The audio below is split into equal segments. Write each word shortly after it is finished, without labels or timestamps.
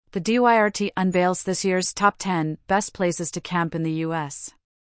The Dyrt unveils this year's top 10 best places to camp in the U.S.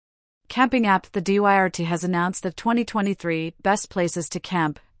 Camping app The Dyrt has announced the 2023 Best Places to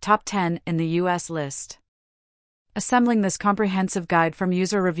Camp Top 10 in the U.S. list. Assembling this comprehensive guide from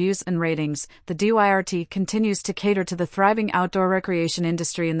user reviews and ratings, the Dyrt continues to cater to the thriving outdoor recreation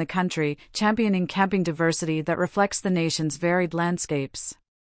industry in the country, championing camping diversity that reflects the nation's varied landscapes.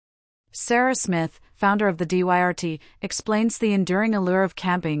 Sarah Smith, founder of the Dyrt, explains the enduring allure of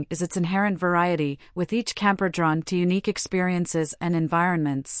camping is its inherent variety, with each camper drawn to unique experiences and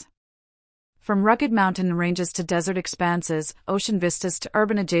environments. From rugged mountain ranges to desert expanses, ocean vistas to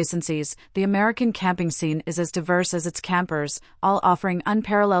urban adjacencies, the American camping scene is as diverse as its campers, all offering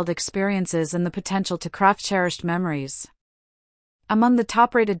unparalleled experiences and the potential to craft cherished memories. Among the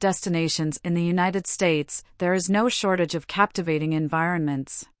top-rated destinations in the United States, there is no shortage of captivating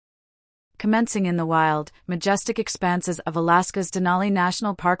environments. Commencing in the wild, majestic expanses of Alaska's Denali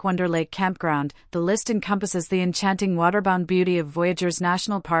National Park Wonder Lake Campground, the list encompasses the enchanting waterbound beauty of Voyageurs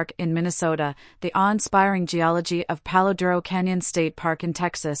National Park in Minnesota, the awe-inspiring geology of Palo Duro Canyon State Park in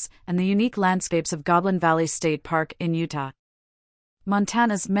Texas, and the unique landscapes of Goblin Valley State Park in Utah.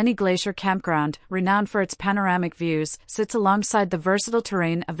 Montana's Many Glacier Campground, renowned for its panoramic views, sits alongside the versatile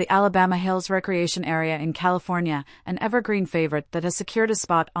terrain of the Alabama Hills Recreation Area in California, an evergreen favorite that has secured a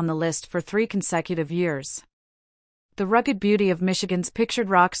spot on the list for 3 consecutive years. The rugged beauty of Michigan's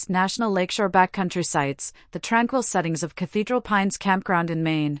Pictured Rocks National Lakeshore backcountry sites, the tranquil settings of Cathedral Pines Campground in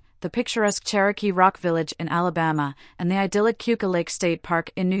Maine, the picturesque Cherokee Rock Village in Alabama, and the idyllic Keuka Lake State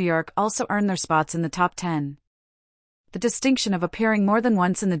Park in New York also earn their spots in the top 10. The distinction of appearing more than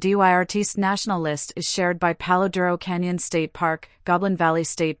once in the Dyrt's national list is shared by Palo Duro Canyon State Park, Goblin Valley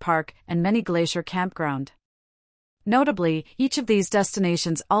State Park, and Many Glacier Campground. Notably, each of these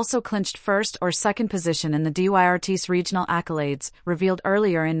destinations also clinched first or second position in the Dyrt's regional accolades, revealed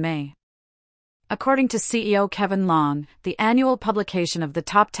earlier in May. According to CEO Kevin Long, the annual publication of the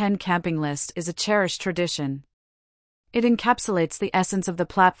Top 10 Camping List is a cherished tradition. It encapsulates the essence of the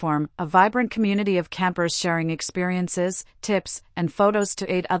platform, a vibrant community of campers sharing experiences, tips, and photos to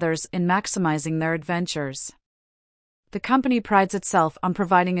aid others in maximizing their adventures. The company prides itself on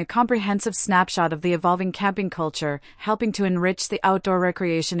providing a comprehensive snapshot of the evolving camping culture, helping to enrich the outdoor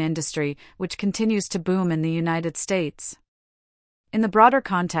recreation industry, which continues to boom in the United States. In the broader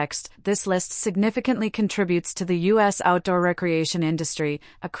context, this list significantly contributes to the U.S. outdoor recreation industry,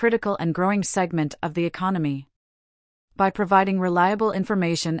 a critical and growing segment of the economy. By providing reliable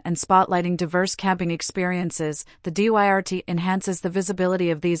information and spotlighting diverse camping experiences, the Dyrt enhances the visibility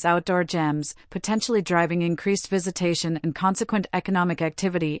of these outdoor gems, potentially driving increased visitation and consequent economic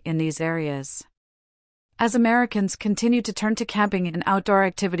activity in these areas. As Americans continue to turn to camping and outdoor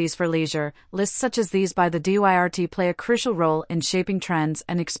activities for leisure, lists such as these by the Dyrt play a crucial role in shaping trends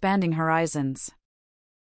and expanding horizons.